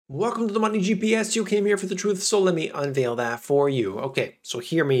Welcome to the Money GPS. You came here for the truth, so let me unveil that for you. Okay, so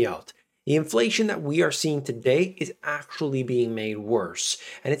hear me out. The inflation that we are seeing today is actually being made worse,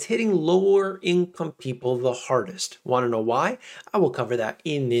 and it's hitting lower income people the hardest. Want to know why? I will cover that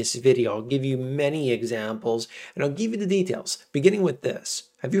in this video. I'll give you many examples, and I'll give you the details, beginning with this.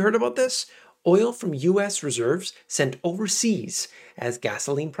 Have you heard about this? Oil from US reserves sent overseas as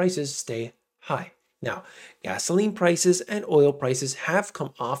gasoline prices stay high. Now, gasoline prices and oil prices have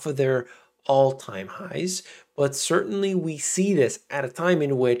come off of their all-time highs, but certainly we see this at a time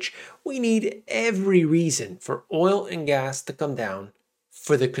in which we need every reason for oil and gas to come down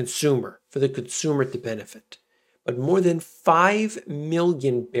for the consumer to benefit. But more than 5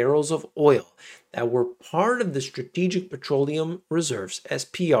 million barrels of oil that were part of the Strategic Petroleum Reserves,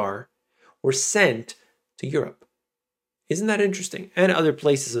 SPR, were sent to Europe. Isn't that interesting? And other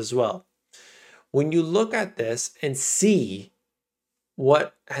places as well. When you look at this and see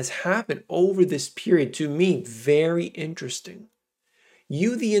what has happened over this period, to me, very interesting.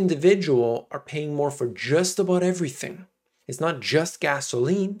 You, the individual, are paying more for just about everything. It's not just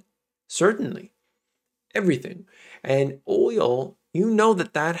gasoline, certainly, everything. And oil, you know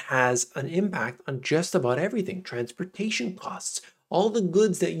that has an impact on just about everything. Transportation costs, all the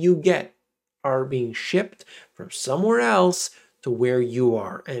goods that you get are being shipped from somewhere else to where you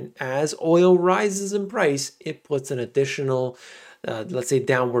are. And as oil rises in price, it puts an additional, let's say,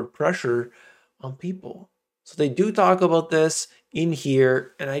 downward pressure on people. So they do talk about this in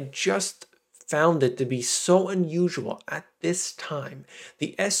here, and I just found it to be so unusual at this time.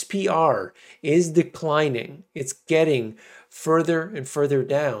 The SPR is declining. It's getting further and further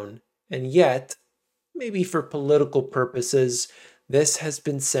down, and yet, maybe for political purposes, this has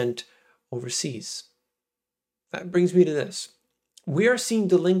been sent overseas. That brings me to this. We are seeing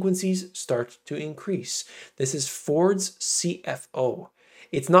delinquencies start to increase. This is Ford's CFO.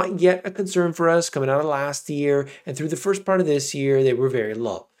 It's not yet a concern for us coming out of last year, and through the first part of this year, they were very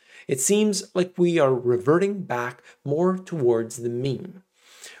low. It seems like we are reverting back more towards the mean.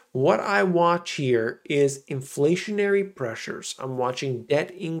 What I watch here is inflationary pressures. I'm watching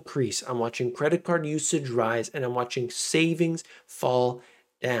debt increase. I'm watching credit card usage rise, and I'm watching savings fall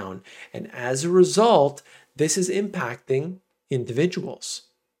down. And as a result, this is impacting individuals.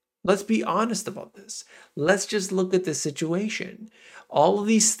 Let's be honest about this. Let's just look at the situation. All of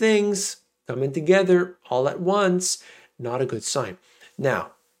these things coming together all at once, not a good sign.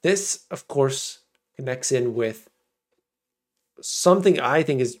 Now, this, of course, connects in with something I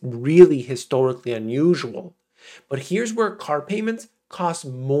think is really historically unusual. But here's where car payments cost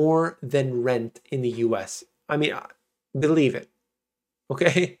more than rent in the US. I mean, believe it.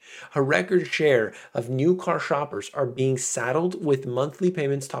 Okay, a record share of new car shoppers are being saddled with monthly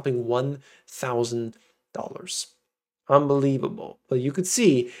payments topping $1,000. Unbelievable. But you could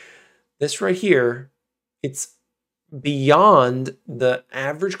see this right here, it's beyond the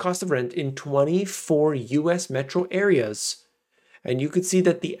average cost of rent in 24 US metro areas. And you could see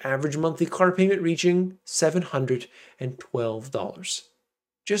that the average monthly car payment reaching $712.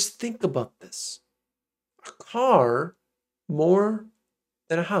 Just think about this. A car more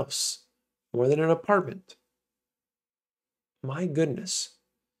than a house, more than an apartment. My goodness.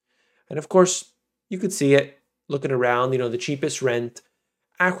 And of course, you could see it looking around, the cheapest rent,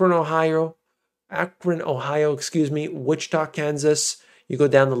 Akron, Ohio, Wichita, Kansas. You go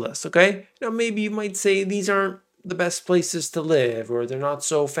down the list, okay? Now, maybe you might say these aren't the best places to live, or they're not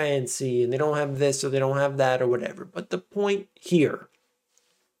so fancy, and they don't have this, or they don't have that, or whatever. But the point here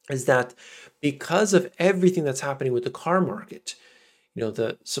is that because of everything that's happening with the car market,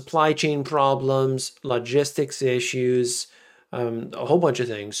 the supply chain problems, logistics issues, a whole bunch of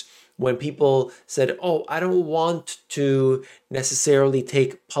things. When people said, oh, I don't want to necessarily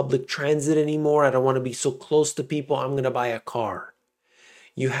take public transit anymore. I don't want to be so close to people. I'm going to buy a car.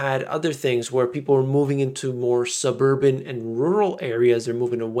 You had other things where people were moving into more suburban and rural areas. They're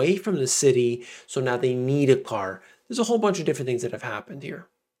moving away from the city. So now they need a car. There's a whole bunch of different things that have happened here.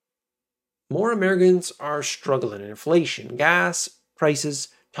 More Americans are struggling. Inflation, gas prices,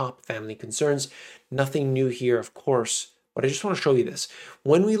 top family concerns. Nothing new here, of course, but I just want to show you this.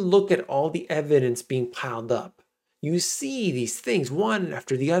 When we look at all the evidence being piled up, you see these things one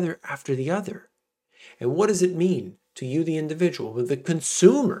after the other after the other. And what does it mean to you, the individual, the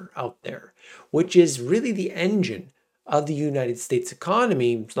consumer out there, which is really the engine of the United States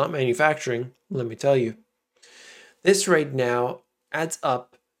economy? It's not manufacturing, let me tell you. This right now adds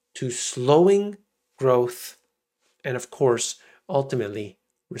up to slowing growth and, of course, ultimately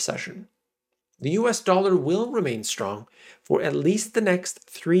recession. The US dollar will remain strong for at least the next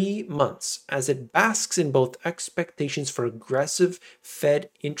 3 months as it basks in both expectations for aggressive Fed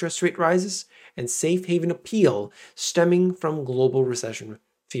interest rate rises and safe haven appeal stemming from global recession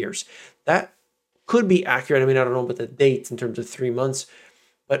fears. That could be accurate. I mean, I don't know about the dates in terms of 3 months,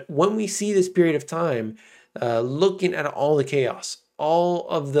 but when we see this period of time, looking at all the chaos, all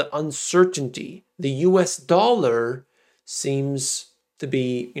of the uncertainty, the US dollar seems to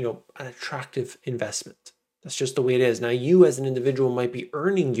be, an attractive investment. That's just the way it is. Now, you as an individual might be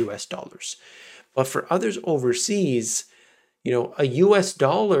earning US dollars, but for others overseas, a US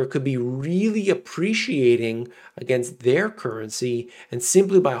dollar could be really appreciating against their currency, and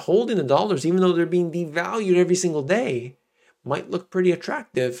simply by holding the dollars, even though they're being devalued every single day, might look pretty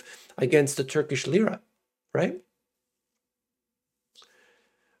attractive against the Turkish lira, right?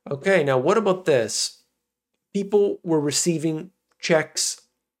 Okay, now what about this? People were receiving checks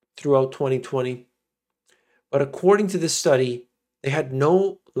throughout 2020, but according to this study, they had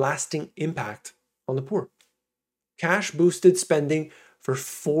no lasting impact on the poor. Cash boosted spending for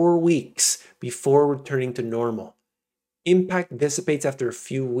 4 weeks before returning to normal. Impact dissipates after a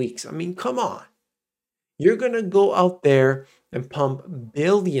few weeks. I mean, come on. You're going to go out there and pump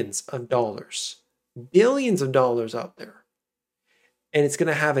billions of dollars out there, and it's going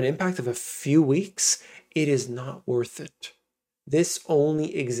to have an impact of a few weeks. It is not worth it. This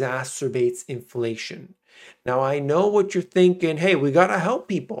only exacerbates inflation. Now, I know what you're thinking. Hey, we got to help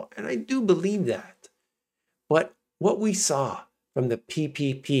people. And I do believe that. But what we saw from the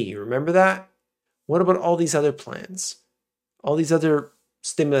PPP, remember that? What about all these other plans? All these other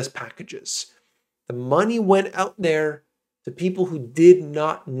stimulus packages? The money went out there to people who did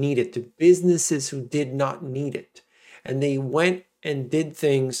not need it, to businesses who did not need it. And they went and did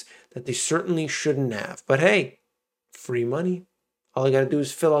things that they certainly shouldn't have. But hey, free money. All I got to do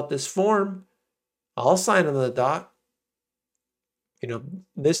is fill out this form. I'll sign on the dot.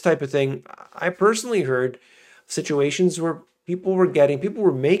 This type of thing. I personally heard situations where people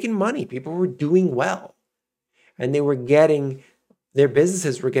were making money, people were doing well, and their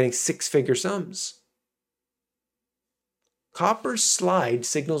businesses were getting 6-figure sums. Copper's slide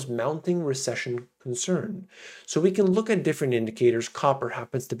signals mounting recession concern. So we can look at different indicators. Copper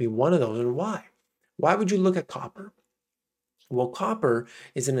happens to be one of those. And why? Why would you look at copper? Well, copper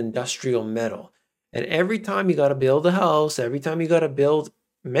is an industrial metal. And every time you got to build a house, every time you got to build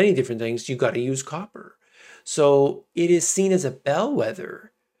many different things, you got to use copper. So it is seen as a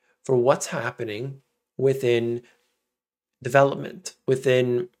bellwether for what's happening within development,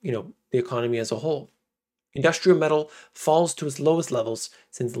 within, the economy as a whole. Industrial metal falls to its lowest levels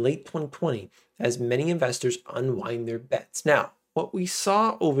since late 2020 as many investors unwind their bets. Now, what we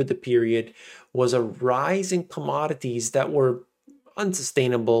saw over the period was a rise in commodities that were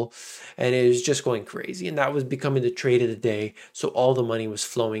unsustainable, and it was just going crazy. And that was becoming the trade of the day. So all the money was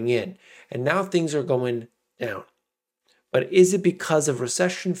flowing in. And now things are going down. But is it because of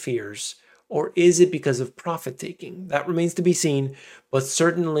recession fears, or is it because of profit taking? That remains to be seen, but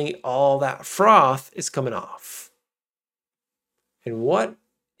certainly all that froth is coming off. And what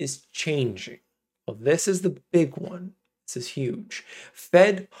is changing? Well, this is the big one. This is huge.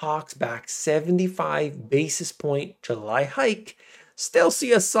 Fed hawks back 75 basis point July hike. Still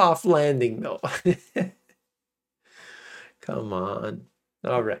see a soft landing though. Come on.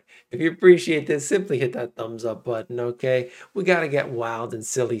 All right. If you appreciate this, simply hit that thumbs up button, okay? We got to get wild and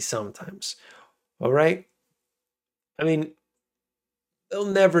silly sometimes. All right? I mean,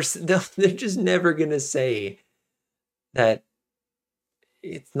 they're just never going to say that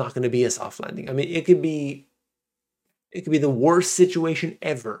it's not going to be a soft landing. I mean, it could be the worst situation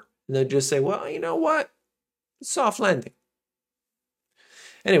ever. And they'll just say, well, you know what? Soft landing.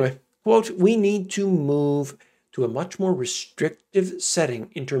 Anyway, quote, we need to move to a much more restrictive setting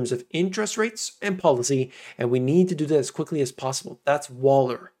in terms of interest rates and policy, and we need to do that as quickly as possible. That's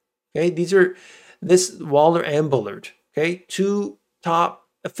Waller. Okay, this Waller and Bullard. Okay, 2 top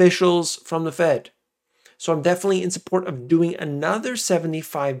officials from the Fed. So I'm definitely in support of doing another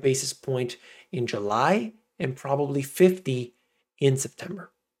 75 basis point in July and probably 50 in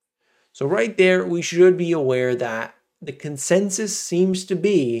September. So right there, we should be aware that the consensus seems to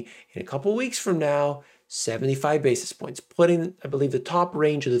be in a couple weeks from now, 75 basis points, putting, I believe, the top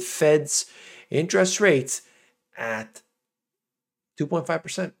range of the Fed's interest rates at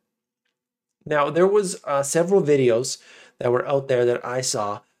 2.5%. Now, there was several videos that were out there that I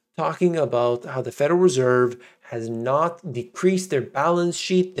saw talking about how the Federal Reserve has not decreased their balance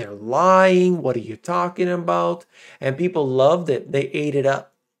sheet. They're lying. What are you talking about? And people loved it. They ate it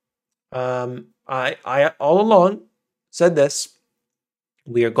up. I all along said this.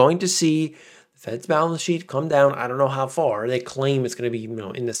 We are going to see the Fed's balance sheet come down. I don't know how far. They claim it's going to be,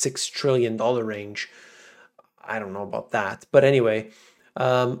 in the $6 trillion range. I don't know about that. But anyway,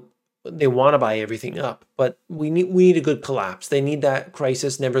 they want to buy everything up. But we need a good collapse. They need that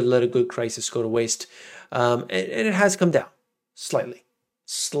crisis. Never let a good crisis go to waste. And it has come down slightly.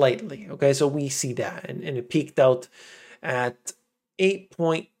 Okay, so we see that. And it peaked out at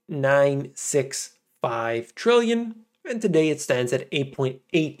 8.965 trillion. And today it stands at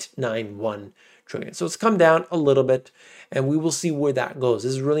 8.891 trillion. So it's come down a little bit, and we will see where that goes.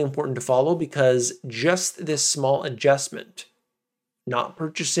 This is really important to follow because just this small adjustment, not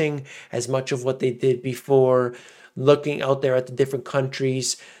purchasing as much of what they did before, looking out there at the different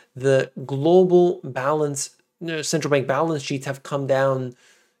countries, the global balance, central bank balance sheets have come down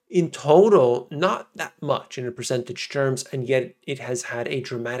in total, not that much in percentage terms, and yet it has had a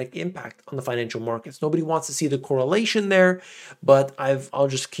dramatic impact on the financial markets. Nobody wants to see the correlation there, but I'll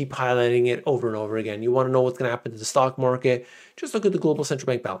just keep highlighting it over and over again. You want to know what's going to happen to the stock market? Just look at the global central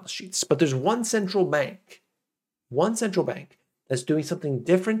bank balance sheets. But there's one central bank that's doing something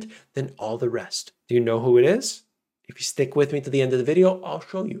different than all the rest. Do you know who it is? If you stick with me to the end of the video, I'll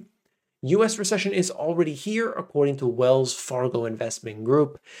show you. U.S. recession is already here, according to Wells Fargo Investment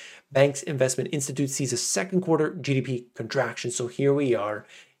Group. Banks Investment Institute sees a second quarter GDP contraction. So here we are,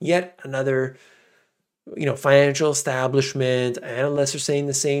 yet another, financial establishment. Analysts are saying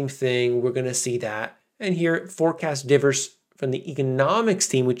the same thing. We're going to see that. And here, forecast differs from the economics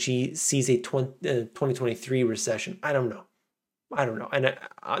team, which sees a 2023 recession. I don't know. And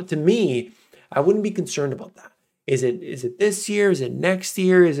to me, I wouldn't be concerned about that. Is it this year? Is it next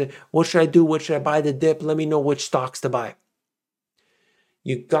year? What should I do? What should I buy the dip? Let me know which stocks to buy.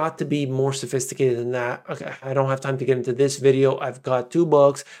 You got to be more sophisticated than that. Okay, I don't have time to get into this video. I've got 2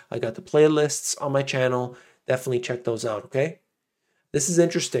 books. I got the playlists on my channel. Definitely check those out, okay? This is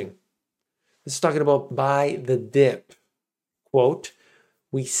interesting. This is talking about buy the dip. Quote,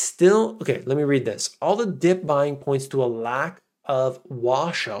 let me read this. All the dip buying points to a lack of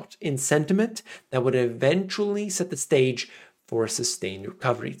washout in sentiment that would eventually set the stage for a sustained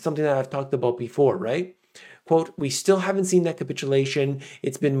recovery. It's something that I've talked about before, right? Quote, we still haven't seen that capitulation.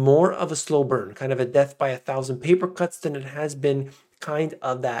 It's been more of a slow burn, kind of a death by 1,000 paper cuts than it has been kind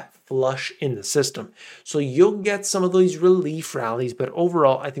of that flush in the system. So you'll get some of these relief rallies, but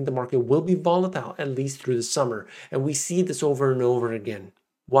overall, I think the market will be volatile, at least through the summer. And we see this over and over again.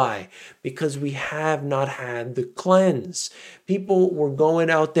 Why? Because we have not had the cleanse. People were going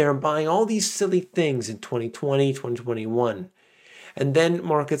out there and buying all these silly things in 2020, 2021. And then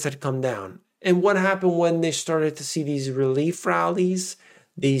markets had come down. And what happened when they started to see these relief rallies,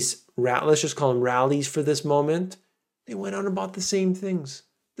 let's just call them rallies for this moment? They went out and bought the same things.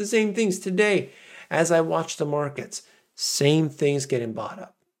 The same things today. As I watch the markets, same things getting bought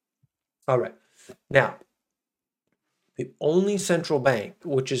up. All right. Now, the only central bank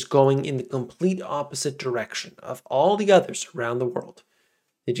which is going in the complete opposite direction of all the others around the world.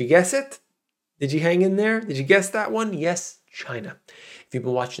 Did you guess it? Did you hang in there? Did you guess that one? Yes, China. If you've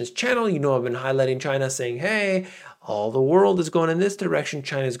been watching this channel, you know I've been highlighting China, saying, hey, all the world is going in this direction.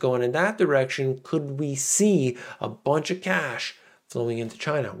 China's going in that direction. Could we see a bunch of cash flowing into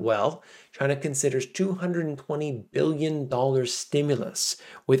China? Well, China considers $220 billion stimulus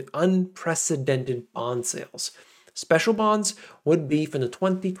with unprecedented bond sales. Special bonds would be from the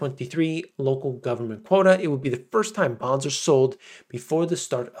 2023 local government quota. It would be the first time bonds are sold before the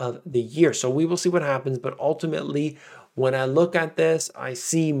start of the year. So we will see what happens. But ultimately, when I look at this, I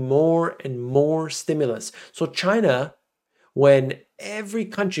see more and more stimulus. So China, when every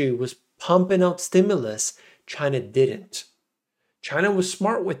country was pumping out stimulus, China didn't. China was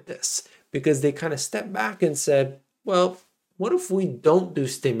smart with this because they kind of stepped back and said, well, what if we don't do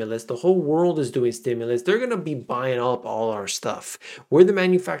stimulus? The whole world is doing stimulus. They're going to be buying up all our stuff. We're the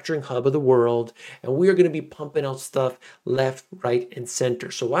manufacturing hub of the world, and we are going to be pumping out stuff left, right, and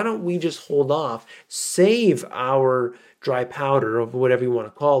center. So why don't we just hold off, save our dry powder, or whatever you want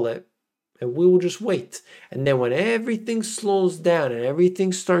to call it, and we will just wait. And then when everything slows down and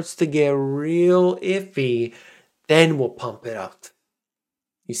everything starts to get real iffy, then we'll pump it out.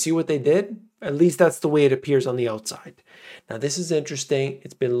 You see what they did? At least that's the way it appears on the outside. Now, this is interesting.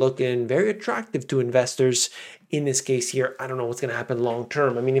 It's been looking very attractive to investors. In this case here, I don't know what's going to happen long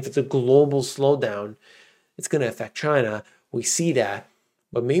term. I mean, if it's a global slowdown, it's going to affect China. We see that.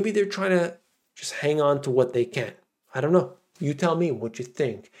 But maybe they're trying to just hang on to what they can. I don't know. You tell me what you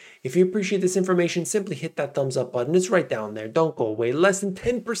think. If you appreciate this information, simply hit that thumbs up button. It's right down there. Don't go away. Less than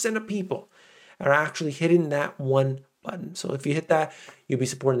 10% of people are actually hitting that one button. So if you hit that, you'll be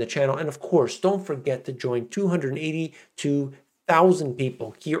supporting the channel. And of course, don't forget to join 282,000 1,000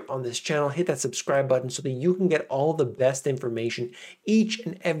 people here on this channel. Hit that subscribe button so that you can get all the best information each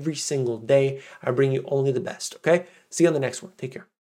and every single day. I bring you only the best, okay? See you on the next one. Take care.